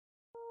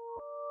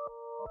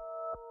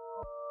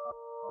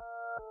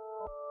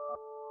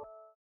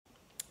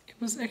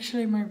was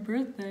actually my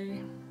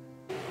birthday.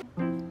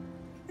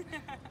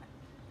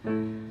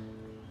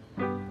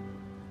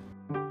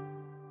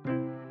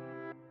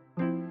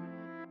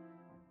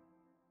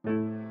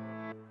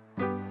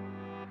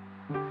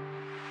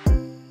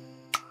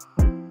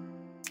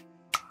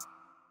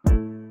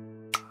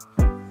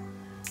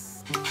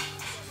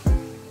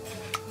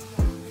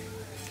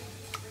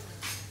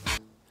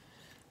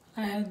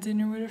 I had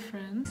dinner with a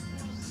friend.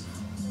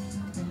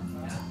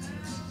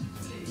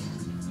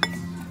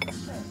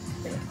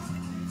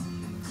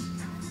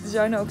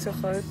 Zijn ook zo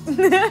groot.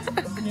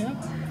 Ja,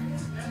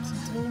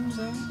 citroen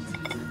zo.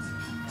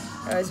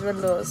 Hij is wel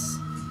los.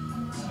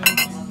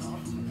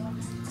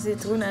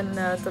 Citroen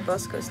en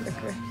tabasco is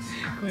lekker.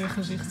 Ik wil je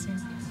gezicht zien.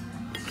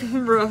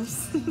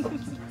 Bros.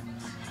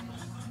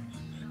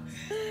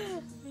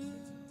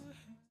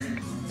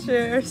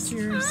 Cheers.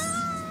 Cheers.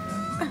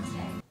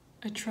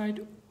 I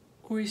tried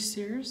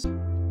oysters.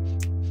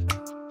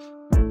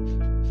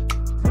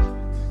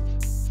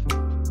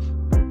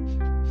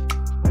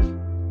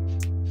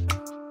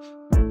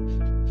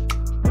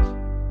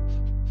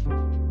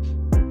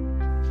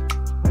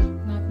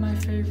 Not my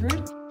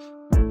favorite.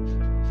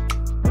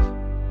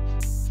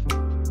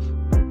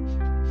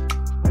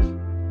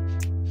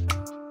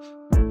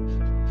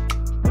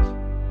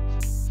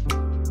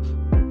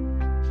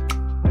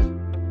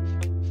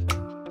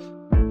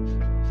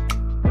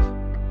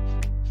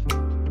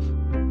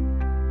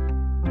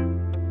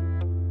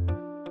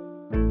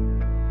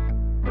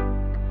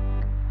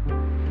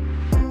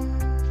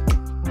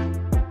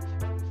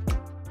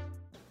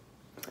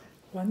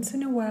 Once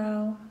in a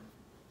while.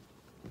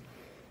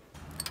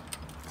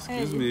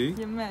 Excuse me.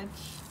 Your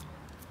match.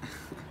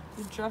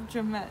 You dropped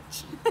your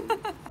match.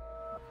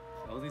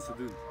 Wat iets te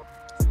doen.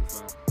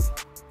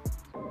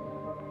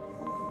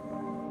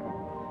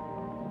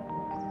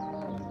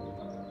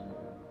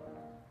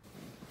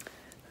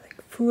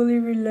 Like fully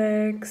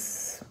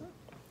relax,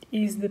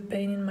 ease the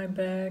pain in my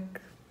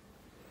back.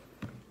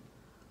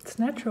 It's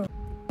natural.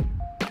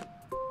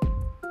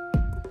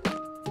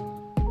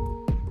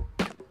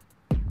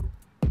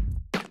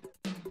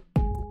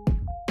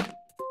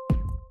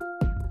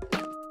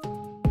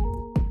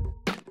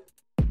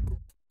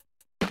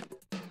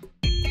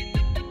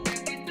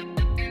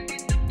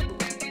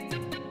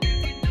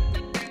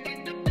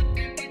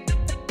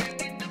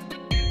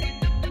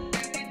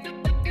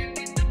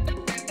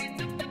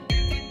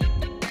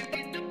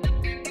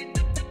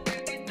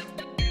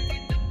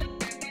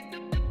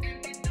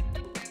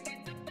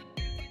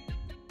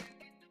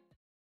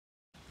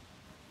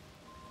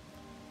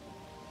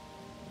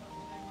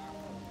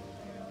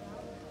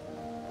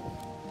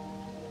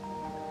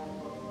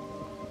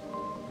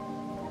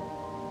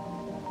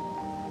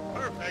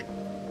 Perfect.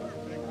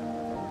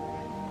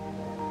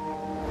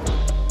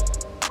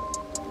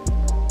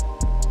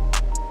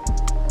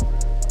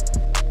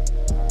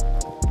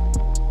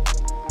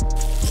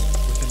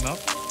 Wordt je nat?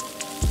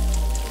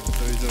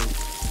 Sowieso.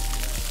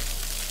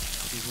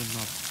 Het wordt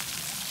nat.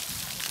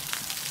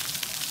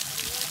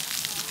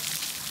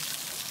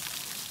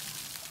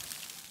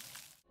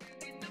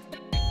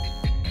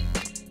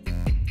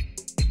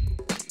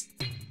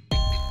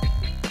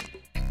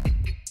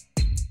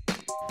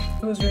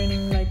 It was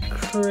raining like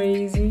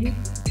crazy.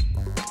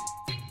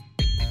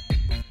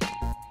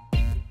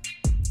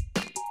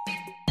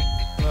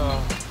 Ja,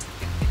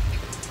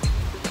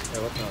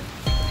 wat nou?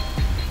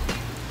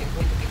 Ik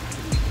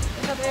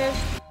ga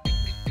eerst.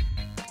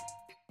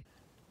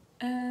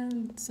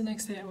 And the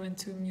next day I went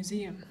to a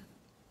museum.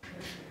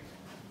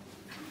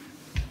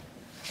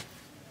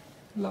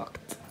 Locked.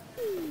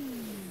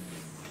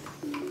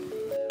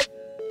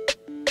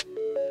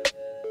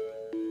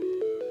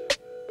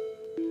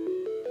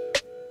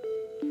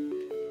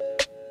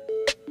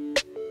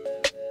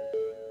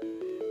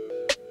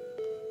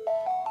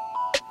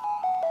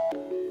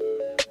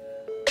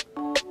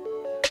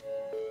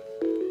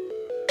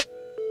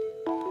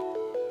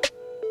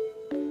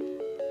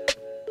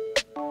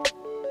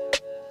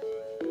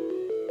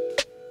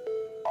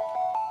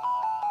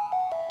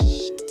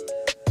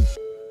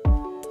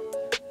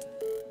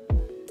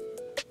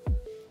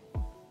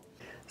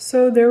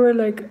 So there were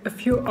like a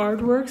few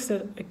artworks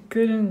that I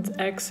couldn't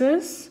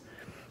access.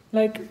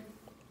 Like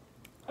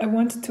I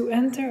wanted to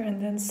enter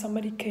and then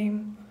somebody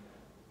came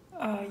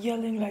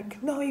yelling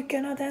like, "No, you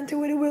cannot enter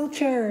with a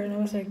wheelchair." And I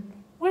was like,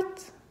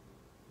 what?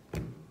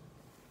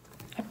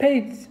 I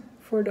paid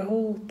for the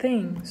whole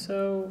thing.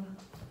 So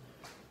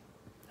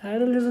I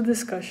had a little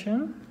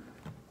discussion.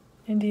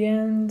 In the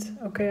end,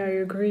 okay,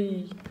 I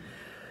agree.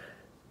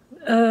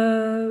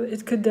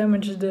 It could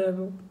damage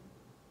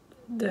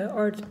the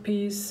art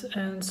piece,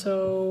 and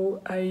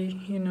so I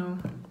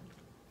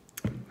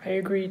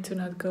agreed to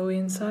not go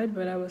inside,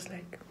 but I was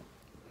like,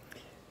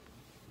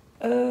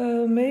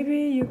 maybe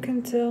you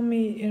can tell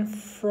me in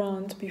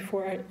front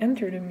before I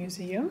enter the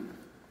museum.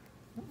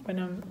 When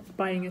I'm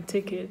buying a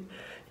ticket,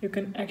 you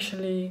can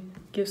actually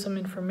give some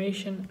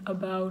information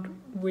about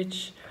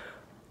which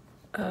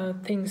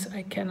things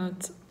I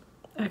cannot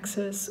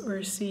access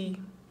or see.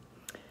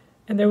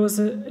 And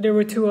there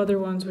were two other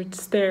ones with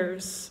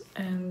stairs,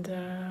 and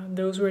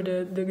those were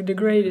the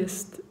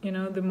greatest, you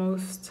know, the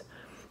most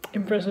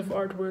impressive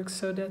artworks,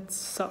 so that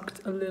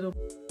sucked a little.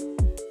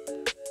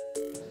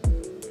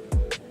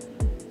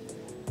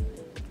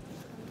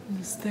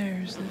 The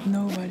stairs that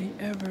nobody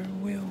ever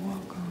will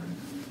walk on.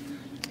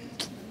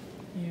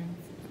 Yeah.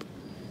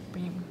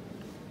 Bing.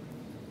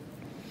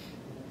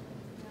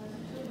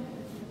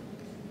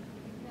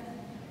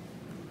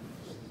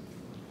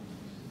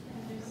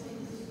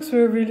 Those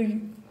were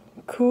really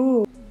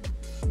cool.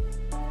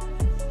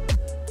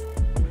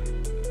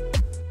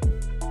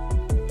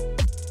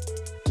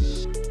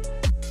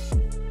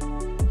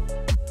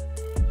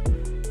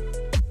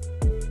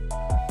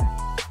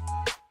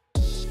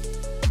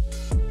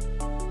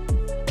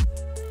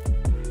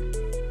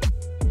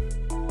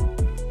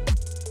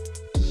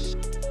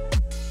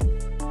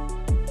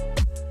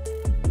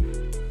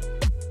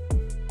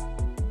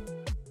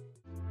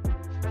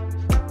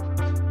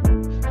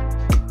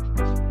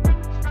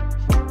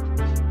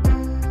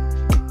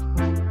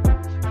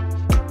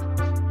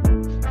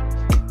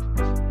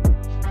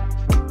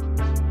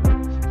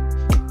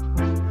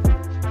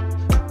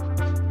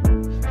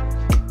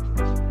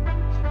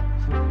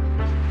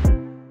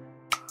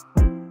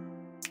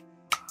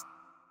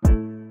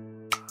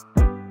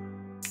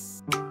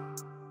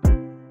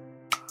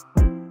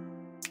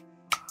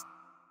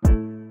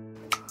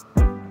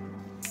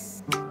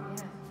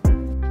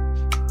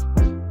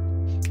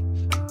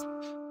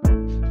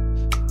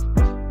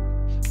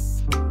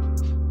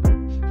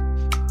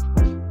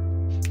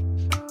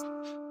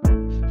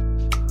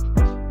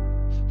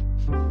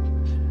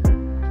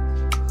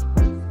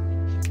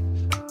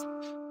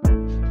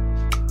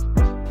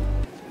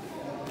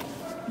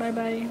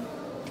 Bye-bye.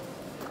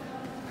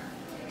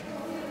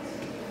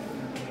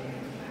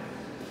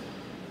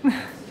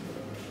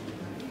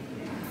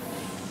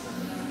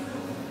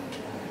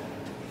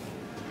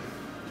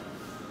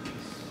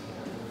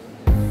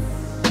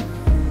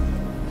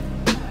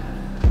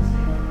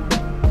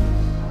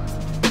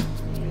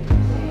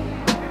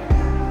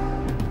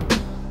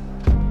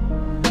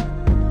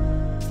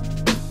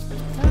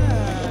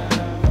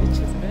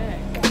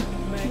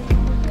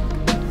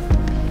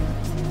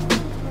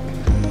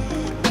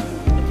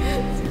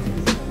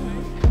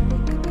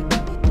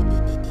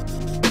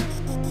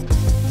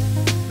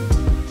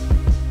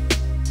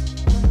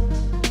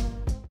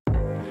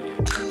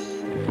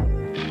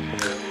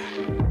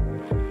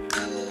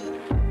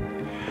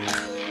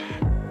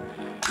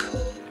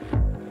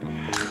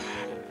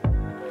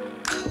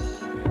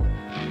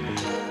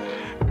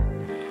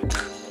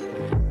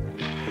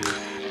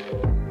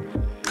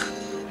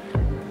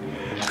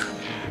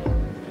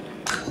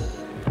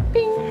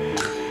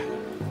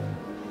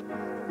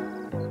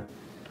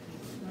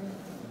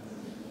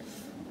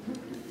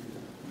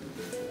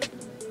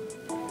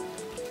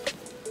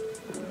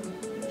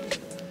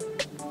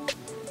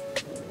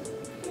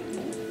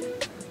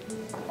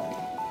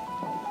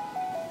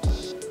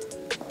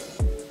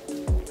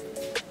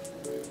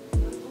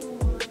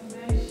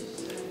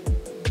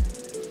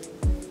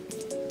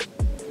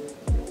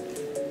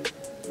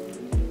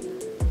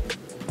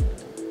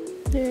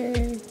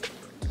 Yay.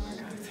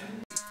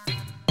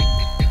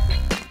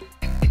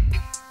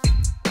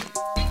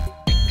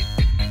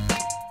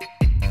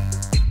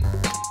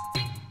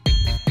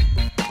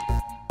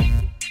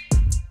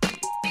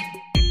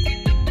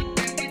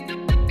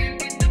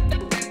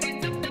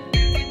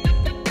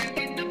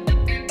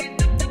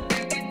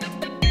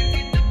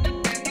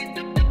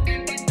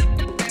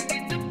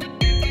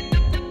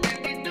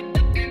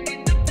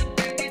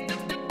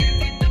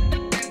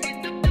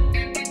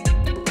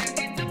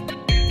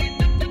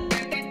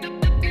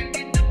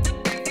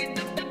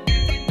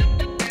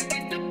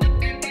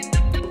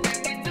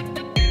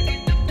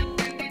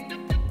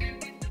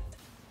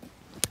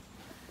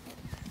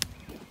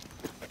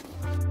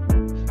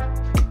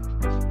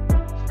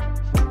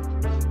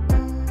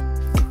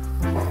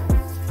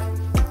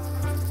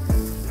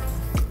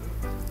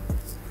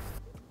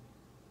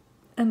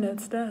 And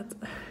that's that.